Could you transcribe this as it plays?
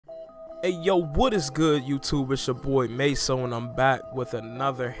Hey yo, what is good, YouTube? It's your boy Meso, and I'm back with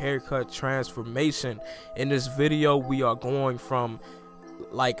another haircut transformation. In this video, we are going from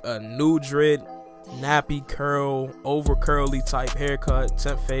like a new dread, nappy curl, over curly type haircut,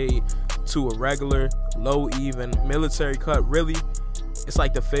 temp fade, to a regular, low even, military cut. Really, it's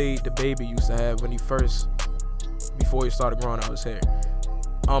like the fade the baby used to have when before he started growing out his hair.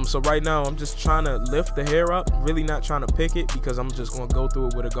 So right now I'm just trying to lift the hair up, really not trying to pick it, because I'm just going to go through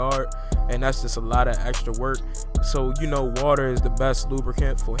it with a guard, and that's just a lot of extra work. So you know, water is the best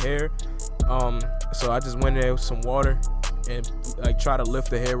lubricant for hair. So I just went in there with some water and like try to lift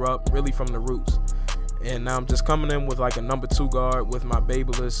the hair up really from the roots. And now I'm just coming in with like a number 2 guard with my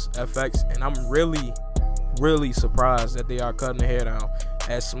Babyliss FX, and I'm really surprised that they are cutting the hair down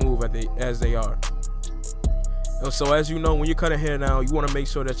as smooth as they are. So as you know, when you're cutting hair down, you want to make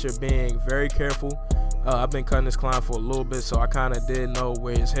sure that you're being very careful. I've been cutting this client for a little bit, so I kind of did know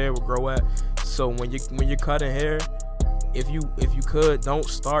where his hair would grow at. So when you're cutting hair, if you could, don't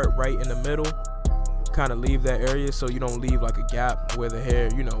start right in the middle. Kind of leave that area so you don't leave like a gap where the hair,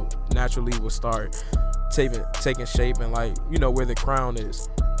 you know, naturally will start taking shape, and like, you know, where the crown is.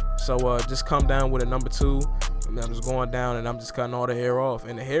 So just come down with a number 2. I'm just going down and I'm just cutting all the hair off,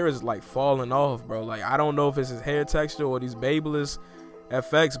 and the hair is like falling off, bro. Like, I don't know if it's his hair texture or these Babyliss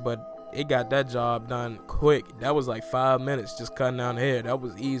FX, but it got that job done quick. That was like 5 minutes just cutting down the hair. That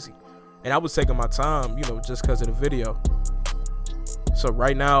was easy, and I was taking my time, you know, just because of the video. So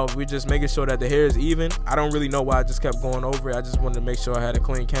right now we're just making sure that the hair is even. I don't really know why I just kept going over it. I just wanted to make sure I had a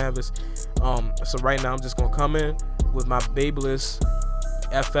clean canvas. So right now I'm just gonna come in with my Babyliss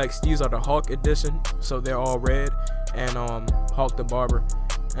FX. These are the Hawk edition, so they're all red, and Hawk the barber,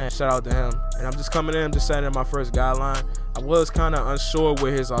 and shout out to him. And I'm just coming in, I'm just setting in my first guideline. I was kind of unsure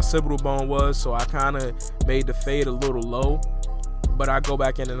where his occipital bone was, so I kind of made the fade a little low, but I go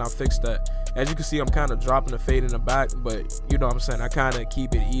back in and I fix that. As you can see, I'm kind of dropping the fade in the back, but you know what I'm saying, I kind of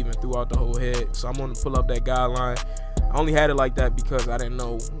keep it even throughout the whole head. So I'm going to pull up that guideline. I only had it like that because I didn't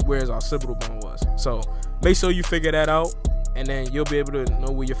know where his occipital bone was. So make sure you figure that out, and then you'll be able to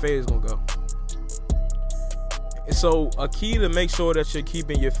know where your fade is gonna go. And so a key to make sure that you're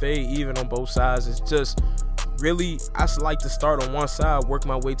keeping your fade even on both sides is just really, I just like to start on one side, work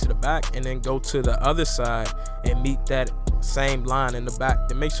my way to the back, and then go to the other side and meet that same line in the back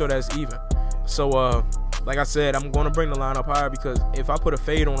to make sure that's even. So like I said, I'm gonna bring the line up higher, because if I put a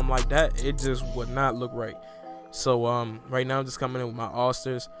fade on them like that, it just would not look right. So right now I'm just coming in with my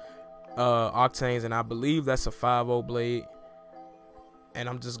Austers Octanes, and I believe that's a 5.0 blade. And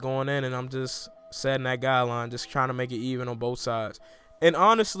I'm just going in and I'm just setting that guideline, just trying to make it even on both sides. And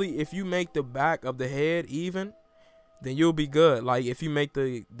honestly, if you make the back of the head even, then you'll be good. Like, if you make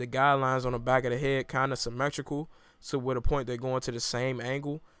the guidelines on the back of the head kind of symmetrical, so with a point they're going to the same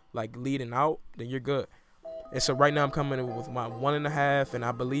angle, like leading out, then you're good. And so right now I'm coming in with my 1.5, and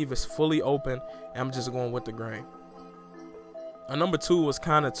I believe it's fully open, and I'm just going with the grain. A number 2 was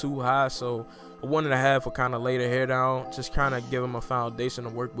kind of too high, so a 1.5 will kind of lay the hair down, just kind of give him a foundation to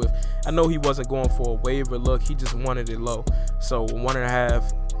work with. I know he wasn't going for a waver look, he just wanted it low. So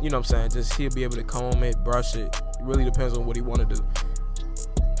 1.5, you know what I'm saying, just he'll be able to comb it, brush it. It really depends on what he want to do.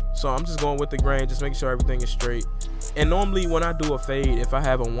 So I'm just going with the grain, just making sure everything is straight. And normally when I do a fade, if I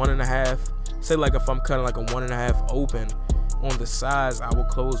have a 1.5, say like if I'm cutting like a 1.5 open, on the sides I will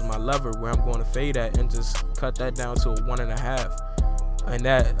close my lever where I'm going to fade at and just cut that down to a 1.5, and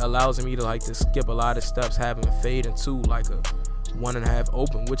that allows me to like to skip a lot of steps, having a fade into like a 1.5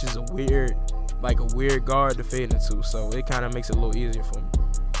 open, which is a weird guard to fade into. So it kind of makes it a little easier for me.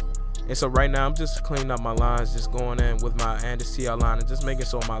 And so right now I'm just cleaning up my lines, just going in with my Andis TL line and just making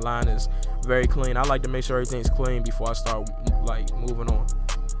sure my line is very clean. I like to make sure everything's clean before I start like moving on.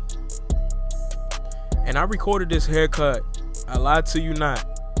 And I recorded this haircut, I lied to you not,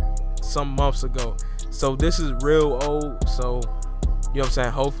 some months ago. So this is real old, so you know what I'm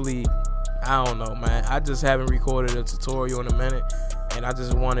saying, hopefully, I don't know, man, I just haven't recorded a tutorial in a minute, and I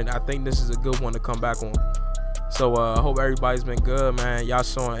think this is a good one to come back on. So I hope everybody's been good, man. Y'all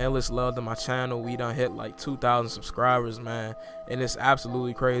showing endless love to my channel. We done hit like 2,000 subscribers, man, and it's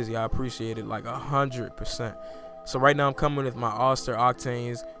absolutely crazy. I appreciate it like 100%. So right now I'm coming with my Austers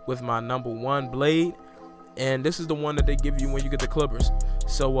Octanes with my number 1 blade, and this is the one that they give you when you get the clippers.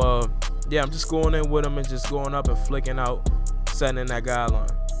 So yeah, I'm just going in with them and just going up and flicking out, setting in that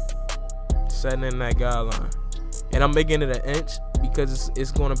guideline, and I'm making it 1 inch because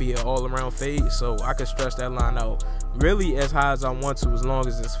it's going to be an all-around fade, so I can stretch that line out really as high as I want to, as long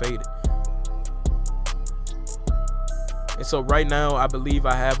as it's faded. And so right now I believe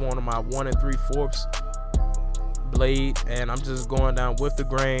I have one of my 1 3/4 blade, and I'm just going down with the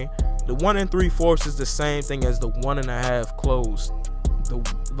grain, The 1 3/4 is the same thing as the 1.5 closed.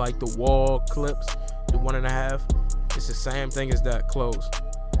 Like the wall clips, the 1.5, it's the same thing as that closed.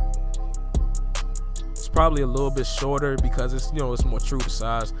 It's probably a little bit shorter because it's, you know, it's more true to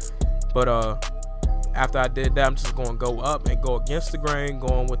size. But after I did that, I'm just gonna go up and go against the grain,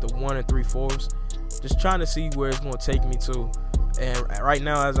 going with the 1 3/4, just trying to see where it's gonna take me to. And right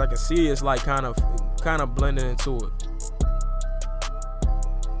now, as I can see, it's like kind of blending into it.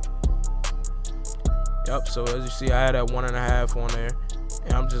 Yep, so as you see, I had that 1.5 on there,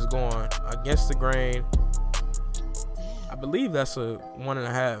 and I'm just going against the grain. I believe that's a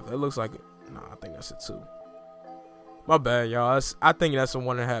 1.5. It looks like, no, I think that's a 2. My bad, y'all. I think that's a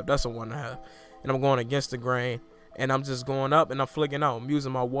 1.5. That's a 1.5. And I'm going against the grain, and I'm just going up and I'm flicking out. I'm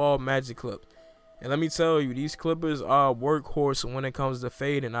using my wall magic clip. And let me tell you, these clippers are a workhorse when it comes to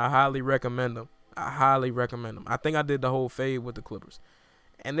fading. I highly recommend them. I highly recommend them. I think I did the whole fade with the clippers.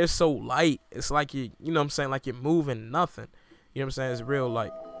 And they're so light. It's like you know what I'm saying, like you're moving nothing. You know what I'm saying? It's real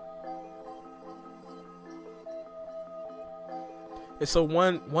light. And so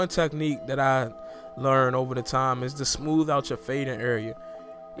one technique that I learned over the time is to smooth out your fading area.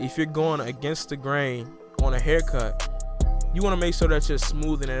 If you're going against the grain on a haircut, you want to make sure that you're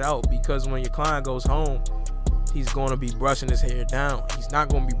smoothing it out, because when your client goes home, he's going to be brushing his hair down. He's not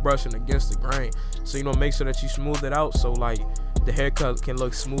going to be brushing against the grain. So, you know, make sure that you smooth it out so like the haircut can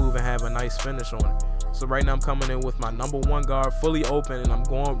look smooth and have a nice finish on it. So right now I'm coming in with my number 1 guard fully open, and I'm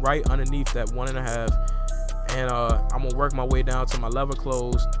going right underneath that 1.5, and I'm gonna work my way down to my lever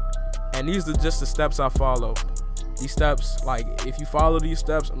close. And these are just the steps I follow. These steps, like if you follow these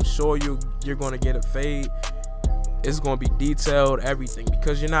steps, I'm sure you're gonna get a fade. It's gonna be detailed, everything,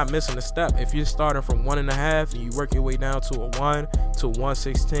 because you're not missing a step. If you're starting from 1.5 and you work your way down to a 1 to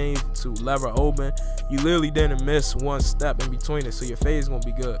 1/16 to lever open, you literally didn't miss one step in between it, so your fade is gonna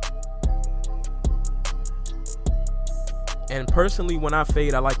be good. And personally, when I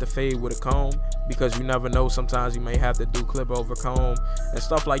fade, I like to fade with a comb, because you never know, sometimes you may have to do clip over comb and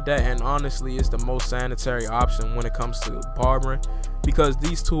stuff like that. And honestly, it's the most sanitary option when it comes to barbering, because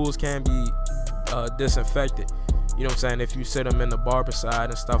these tools can be disinfected. You know what I'm saying? If you sit them in the barber side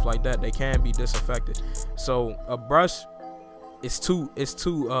and stuff like that, they can be disinfected. So a brush, it's too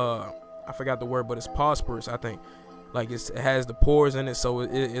I forgot the word, but it's phosphorus, I think. Like it has the pores in it, so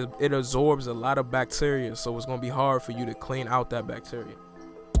it absorbs a lot of bacteria, so it's gonna be hard for you to clean out that bacteria.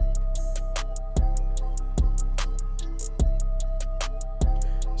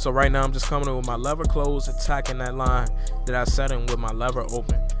 So right now I'm just coming in with my lever closed, attacking that line that I set in with my lever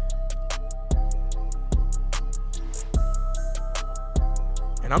open.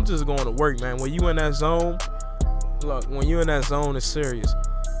 And I'm just going to work, man. When you in that zone, look, when you in that zone, it's serious.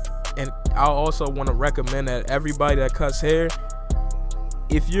 And I also want to recommend that everybody that cuts hair,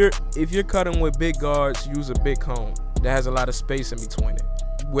 if you're cutting with big guards, use a big comb that has a lot of space in between it,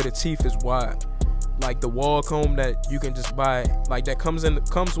 where the teeth is wide. Like the wall comb that you can just buy, like that comes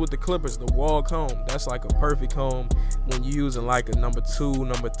with the clippers. The wall comb, that's like a perfect comb when you're using like a number 2,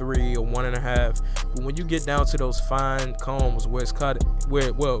 number 3, or 1.5. But when you get down to those fine combs where it's cut,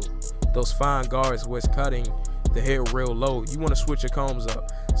 those fine guards where it's cutting the hair real low, you want to switch your combs up.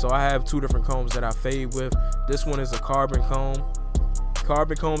 So I have 2 different combs that I fade with. This one is a carbon comb.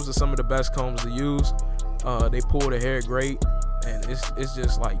 Carbon combs are some of the best combs to use. They pull the hair great, and it's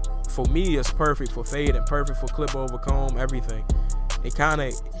just like, for me, it's perfect for fading, perfect for clip over comb, everything.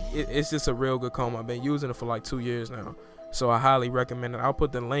 It's just a real good comb. I've been using it for like 2 years now, so I highly recommend it. I'll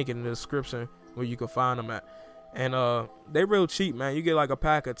put the link in the description where you can find them at. And they're real cheap, man. You get like a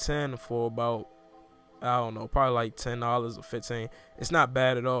pack of 10 for about, I don't know, probably like $10 or 15. It's not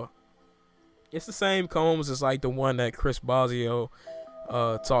bad at all. It's the same combs as like the one that Chris Bosio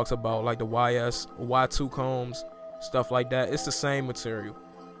talks about, like the Y2 combs, stuff like that. It's the same material.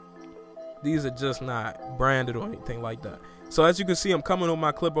 These are just not branded or anything like that. So as you can see, I'm coming with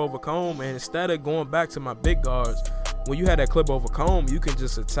my clip over comb, and instead of going back to my big guards, when you had that clip over comb, you can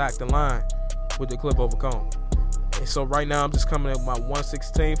just attack the line with the clip over comb. And so right now I'm just coming in with my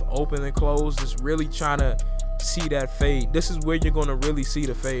 1/16 open and close, just really trying to see that fade. This is where you're going to really see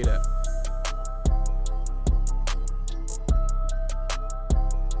the fade at.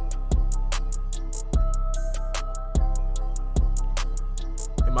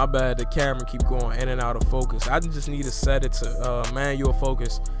 My bad, the camera keep going in and out of focus. I just need to set it to manual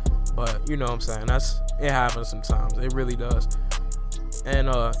focus, but you know what I'm saying, it happens sometimes. It really does. And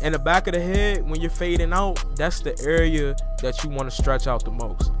in the back of the head, when you're fading out, that's the area that you want to stretch out the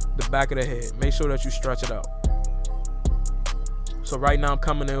most. The back of the head, make sure that you stretch it out. So right now I'm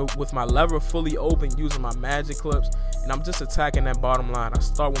coming in with my lever fully open using my magic clips, and I'm just attacking that bottom line. I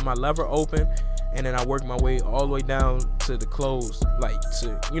start with my lever open, and then I work my way all the way down to the close, like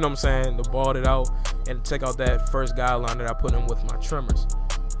to, you know what I'm saying, to ball it out and take out that first guideline that I put in with my trimmers.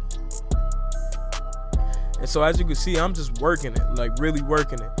 And so as you can see, I'm just working it, like really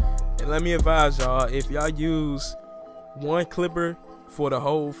working it. And let me advise y'all, if y'all use one clipper for the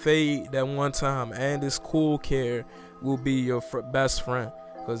whole fade that one time, and this Cool Care will be your best friend,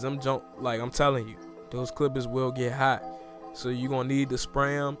 because them jump, like I'm telling you, those clippers will get hot. So you're gonna need to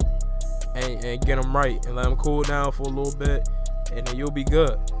spray them and get them right and let them cool down for a little bit, and then you'll be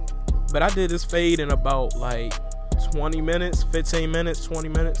good. But I did this fade in about like 20 minutes, 15 minutes, 20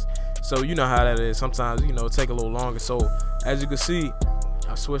 minutes. So you know how that is. Sometimes, you know, it take a little longer. So as you can see,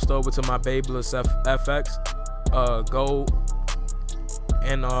 I switched over to my Babyliss FX Gold.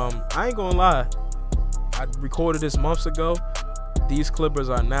 And I ain't gonna lie, I recorded this months ago. These clippers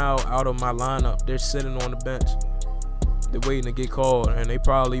are now out of my lineup. They're sitting on the bench. They're waiting to get called, and they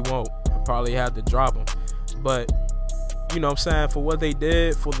probably won't. I probably have to drop them. But you know what I'm saying, for what they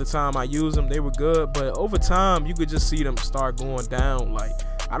did, for the time I used them, they were good. But over time, you could just see them start going down. Like,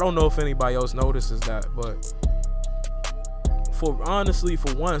 I don't know if anybody else notices that, but honestly, for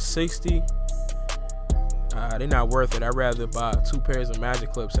 $160, they're not worth it. I'd rather buy 2 pairs of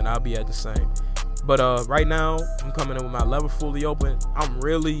magic clips and I'll be at the same. But right now, I'm coming in with my lever fully open. I'm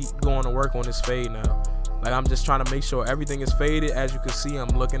really going to work on this fade now. Like, I'm just trying to make sure everything is faded. As you can see, I'm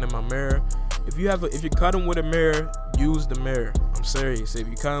looking in my mirror. If you're cutting with a mirror, use the mirror. I'm serious. If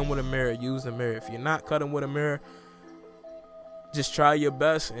you're cutting with a mirror, use the mirror. If you're not cutting with a mirror, just try your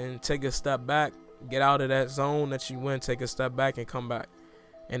best and take a step back. Get out of that zone that you in. Take a step back and come back,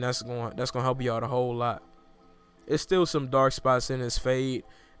 and that's gonna help you out a whole lot. It's still some dark spots in this fade.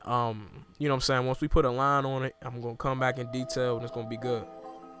 You know what I'm saying? Once we put a line on it, I'm gonna come back in detail, and it's gonna be good.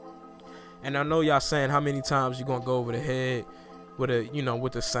 And I know y'all saying how many times you're gonna go over the head with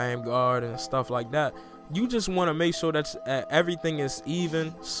with the same guard and stuff like that. You just want to make sure that everything is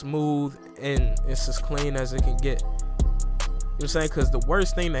even, smooth, and it's as clean as it can get. You know what I'm saying? Because the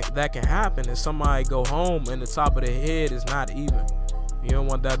worst thing that can happen is somebody go home and the top of the head is not even. You don't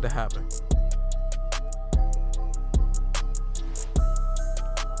want that to happen.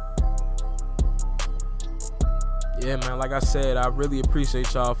 Yeah, man, like I said, I really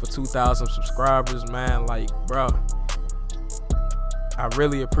appreciate y'all for 2,000 subscribers, man. Like, bro, I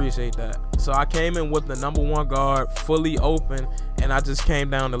really appreciate that. So I came in with the #1 guard fully open, and I just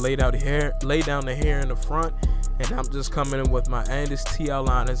came down to lay down the hair in the front, and I'm just coming in with my Andis TL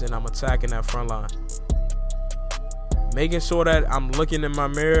liners, and I'm attacking that front line. Making sure that I'm looking in my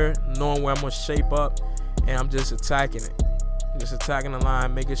mirror, knowing where I'm gonna shape up, and I'm just attacking it. Just attacking the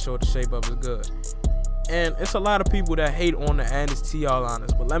line, making sure the shape up is good. And it's a lot of people that hate on the Andis TL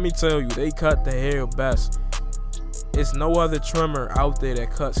liners, but let me tell you, they cut the hair best. It's no other trimmer out there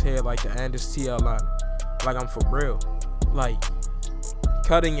that cuts hair like the Andis TL liner. Like, I'm for real. Like,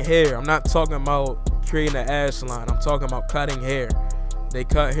 cutting hair. I'm not talking about creating an ash line. I'm talking about cutting hair. They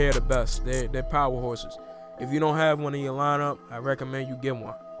cut hair the best. They're power horses. If you don't have one in your lineup, I recommend you get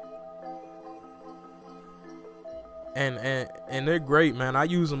one. And they're great, man. I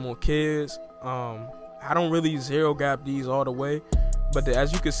use them on kids. I don't really zero gap these all the way, but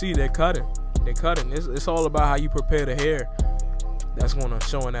as you can see, they're cutting. They're cutting. It's all about how you prepare the hair. That's going to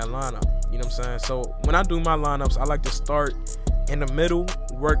show in that lineup. You know what I'm saying? So when I do my lineups, I like to start in the middle,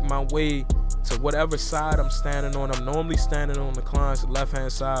 work my way to whatever side I'm standing on. I'm normally standing on the client's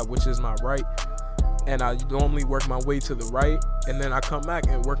left-hand side, which is my right. And I normally work my way to the right, and then I come back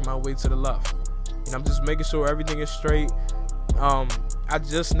and work my way to the left. And I'm just making sure everything is straight. I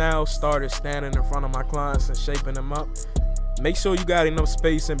just now started standing in front of my clients and shaping them up. Make sure you got enough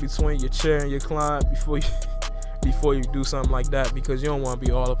space in between your chair and your client before you do something like that, because you don't want to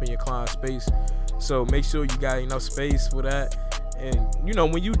be all up in your client's space. So make sure you got enough space for that. And you know,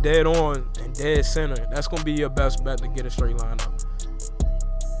 when you dead on and dead center, that's gonna be your best bet to get a straight line up.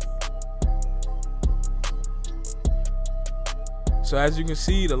 So as you can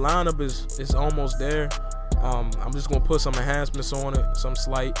see, the lineup is almost there. I'm just gonna put some enhancements on it, some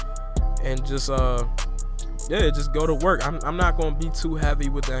slight, and just yeah, just go to work. I'm not gonna be too heavy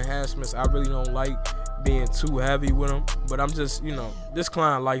with the enhancements. I really don't like being too heavy with them, but I'm just, you know, this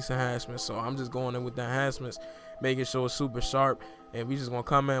client likes enhancements, so I'm just going in with the enhancements, making sure it's super sharp, and we just gonna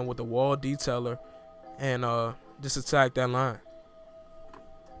come in with the wall detailer and just attack that line.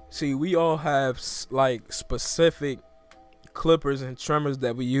 See, we all have like specific clippers and trimmers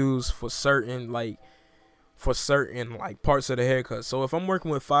that we use for certain, like, for certain like parts of the haircut. So if I'm working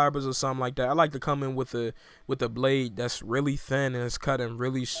with fibers or something like that, I like to come in with a blade that's really thin and it's cutting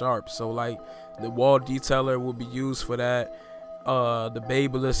really sharp. So like the wall detailer will be used for that. The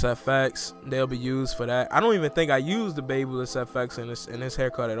Babyliss FX, they'll be used for that. I don't even think I used the Babyliss FX in this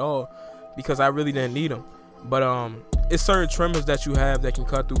haircut at all because I really didn't need them. But it's certain trimmers that you have that can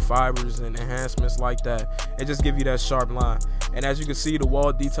cut through fibers and enhancements like that and just give you that sharp line. And as you can see, the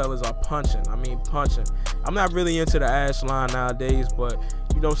wall detailers are punching. I mean, punching. I'm not really into the ash line nowadays, but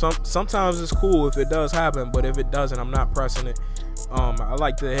you know, sometimes it's cool if it does happen. But if it doesn't, I'm not pressing it. I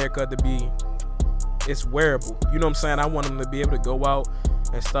like the haircut to be, it's wearable. You know what I'm saying? I want him to be able to go out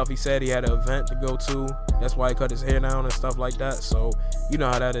and stuff. He said he had an event to go to. That's why he cut his hair down and stuff like that. So you know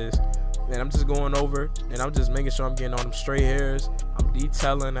how that is. And I'm just going over and I'm just making sure I'm getting all them straight hairs. I'm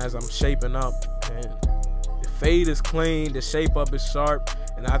detailing as I'm shaping up. And the fade is clean, the shape up is sharp,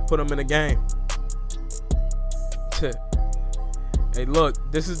 and I put them in the game. Hey,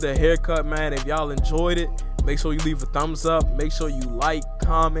 look, this is the haircut, man. If y'all enjoyed it, make sure you leave a thumbs up. Make sure you like,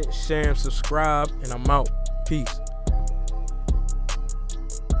 comment, share, and subscribe. And I'm out. Peace.